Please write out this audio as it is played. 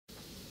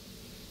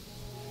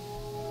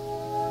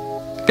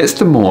It's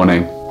the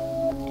morning.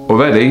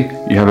 Already,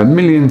 you have a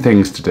million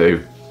things to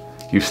do.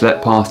 You've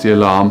slept past the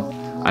alarm,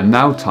 and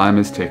now time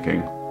is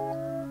ticking.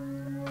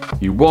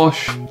 You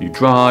wash, you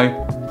dry,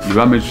 you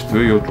rummage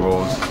through your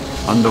drawers,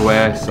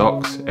 underwear,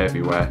 socks,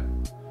 everywhere.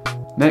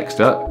 Next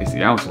up is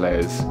the outer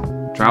layers,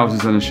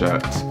 trousers and a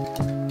shirt.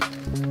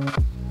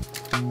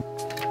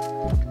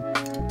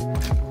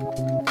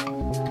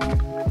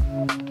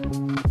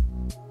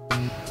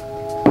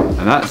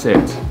 And that's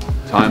it.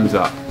 Time's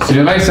up. See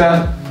you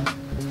later.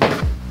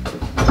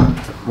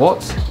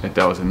 What if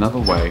there was another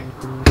way?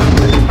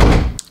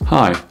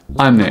 Hi,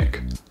 I'm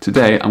Nick.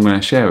 Today I'm going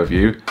to share with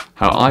you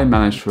how I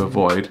managed to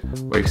avoid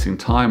wasting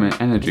time and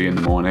energy in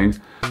the morning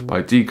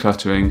by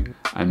decluttering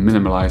and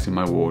minimalising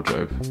my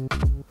wardrobe.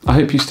 I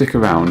hope you stick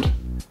around.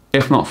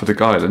 If not for the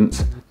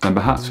guidance, then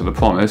perhaps for the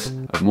promise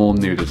of more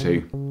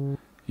nudity.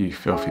 You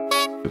filthy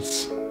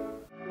b****s.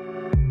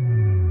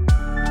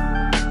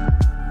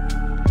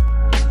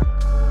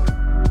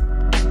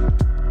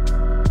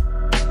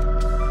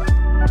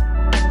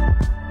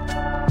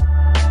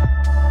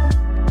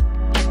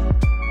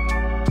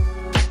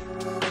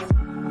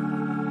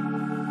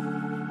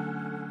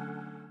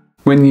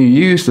 When you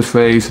use the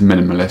phrase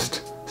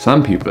minimalist,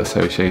 some people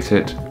associate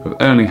it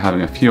with only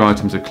having a few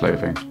items of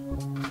clothing.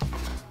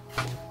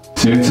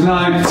 See you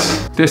tonight!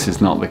 This is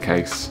not the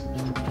case.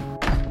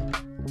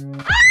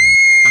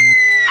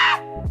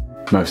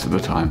 Most of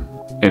the time.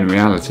 In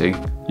reality,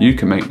 you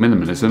can make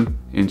minimalism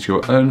into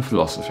your own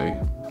philosophy.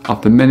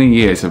 After many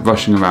years of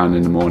rushing around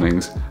in the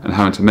mornings and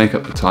having to make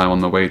up the time on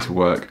the way to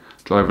work,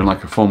 driving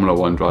like a Formula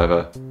 1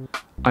 driver,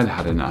 I'd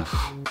had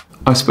enough.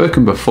 I've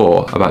spoken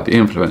before about the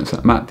influence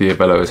that Matt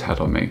Diabello has had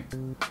on me.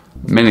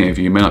 Many of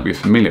you may not be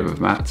familiar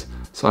with Matt,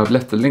 so I've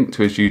left a link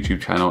to his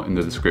YouTube channel in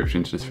the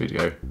description to this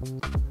video.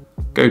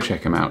 Go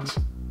check him out,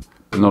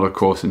 but not of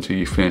course until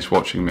you finish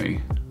watching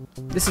me.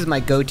 This is my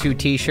go-to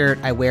t-shirt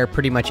I wear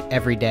pretty much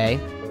every day.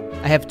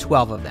 I have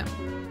 12 of them.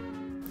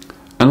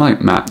 And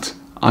like Matt,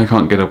 I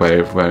can't get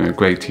away with wearing a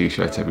grey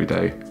t-shirt every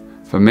day.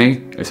 For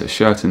me, it's a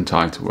shirt and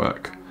tie to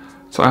work,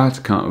 so I had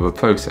to come up with a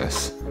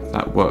process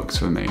that works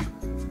for me.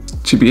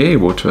 To be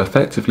able to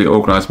effectively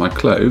organise my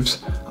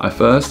clothes, I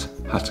first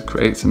had to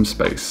create some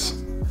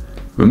space.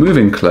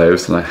 Removing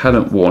clothes that I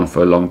hadn't worn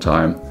for a long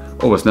time,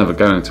 or was never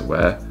going to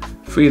wear,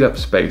 freed up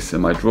space in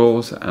my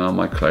drawers and on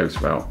my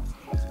clothes rail,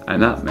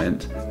 and that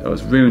meant there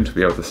was room to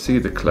be able to see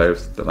the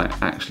clothes that I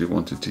actually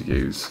wanted to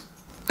use.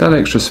 That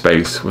extra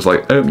space was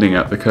like opening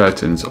up the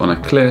curtains on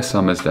a clear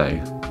summer's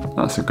day.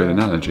 That's a good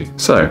analogy.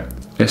 So,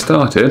 it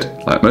started,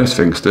 like most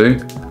things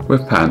do,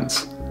 with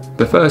pants.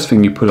 The first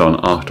thing you put on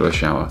after a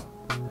shower.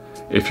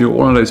 If you're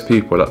one of those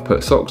people that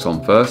put socks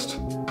on first,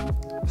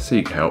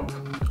 seek help.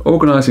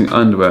 Organising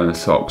underwear and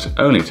socks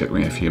only took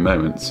me a few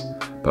moments,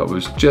 but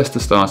was just the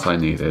start I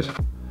needed.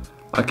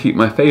 I keep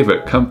my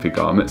favourite comfy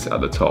garments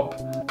at the top,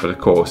 but of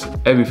course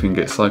everything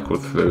gets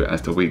cycled through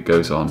as the week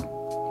goes on.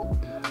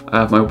 I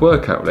have my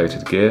workout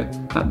related gear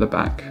at the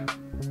back.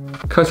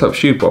 Cut up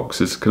shoe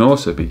boxes can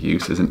also be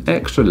used as an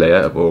extra layer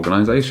of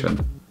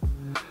organisation.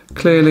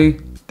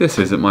 Clearly, this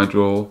isn't my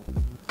drawer,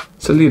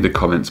 so leave the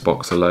comments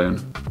box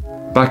alone.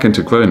 Back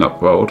into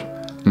grown-up world,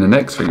 and the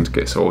next thing to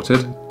get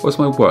sorted was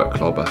my work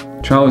clobber.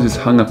 Trousers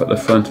hung up at the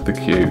front of the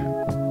queue,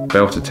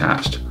 belt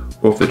attached,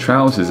 or if the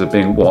trousers are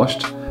being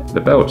washed,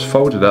 the belt's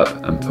folded up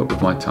and put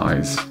with my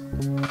ties.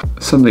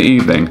 Sunday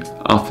evening,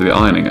 after the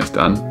ironing is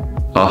done,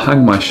 I'll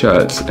hang my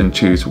shirts and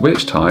choose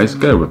which ties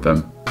go with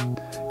them.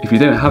 If you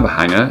don't have a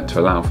hanger to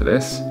allow for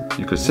this,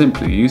 you could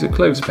simply use a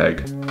clothes peg.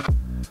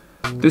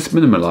 This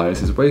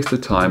minimalises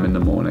wasted time in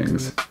the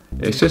mornings.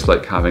 It's just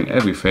like having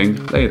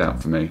everything laid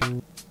out for me,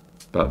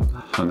 but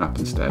hung up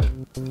instead.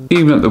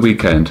 Even at the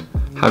weekend,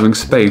 having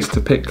space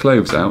to pick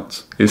clothes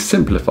out is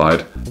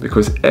simplified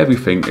because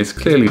everything is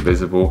clearly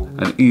visible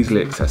and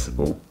easily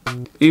accessible.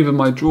 Even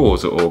my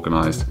drawers are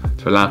organised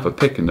to allow for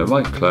picking the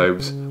right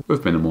clothes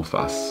with minimal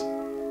fuss.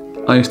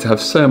 I used to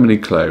have so many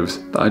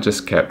clothes that I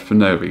just kept for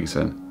no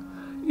reason.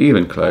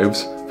 Even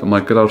clothes from my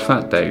good old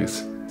fat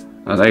days,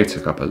 and they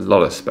took up a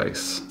lot of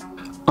space.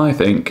 I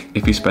think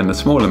if you spend a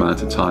small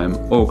amount of time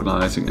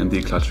organising and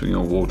decluttering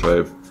your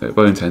wardrobe, it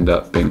won't end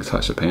up being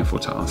such a painful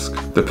task.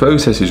 The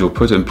processes you'll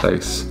put in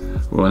place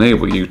will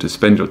enable you to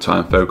spend your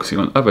time focusing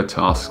on other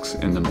tasks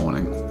in the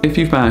morning. If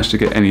you've managed to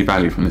get any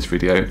value from this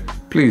video,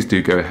 please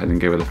do go ahead and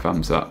give it a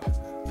thumbs up.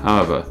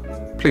 However,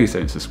 please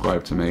don't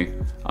subscribe to me.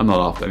 I'm not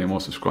after any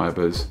more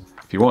subscribers.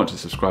 If you want to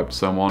subscribe to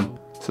someone,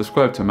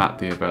 subscribe to Matt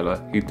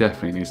Diabello. He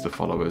definitely needs the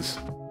followers.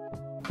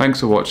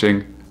 Thanks for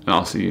watching, and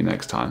I'll see you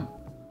next time.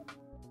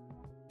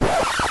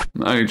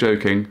 I'm only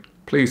joking.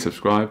 Please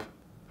subscribe.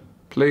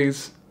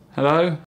 Please. Hello?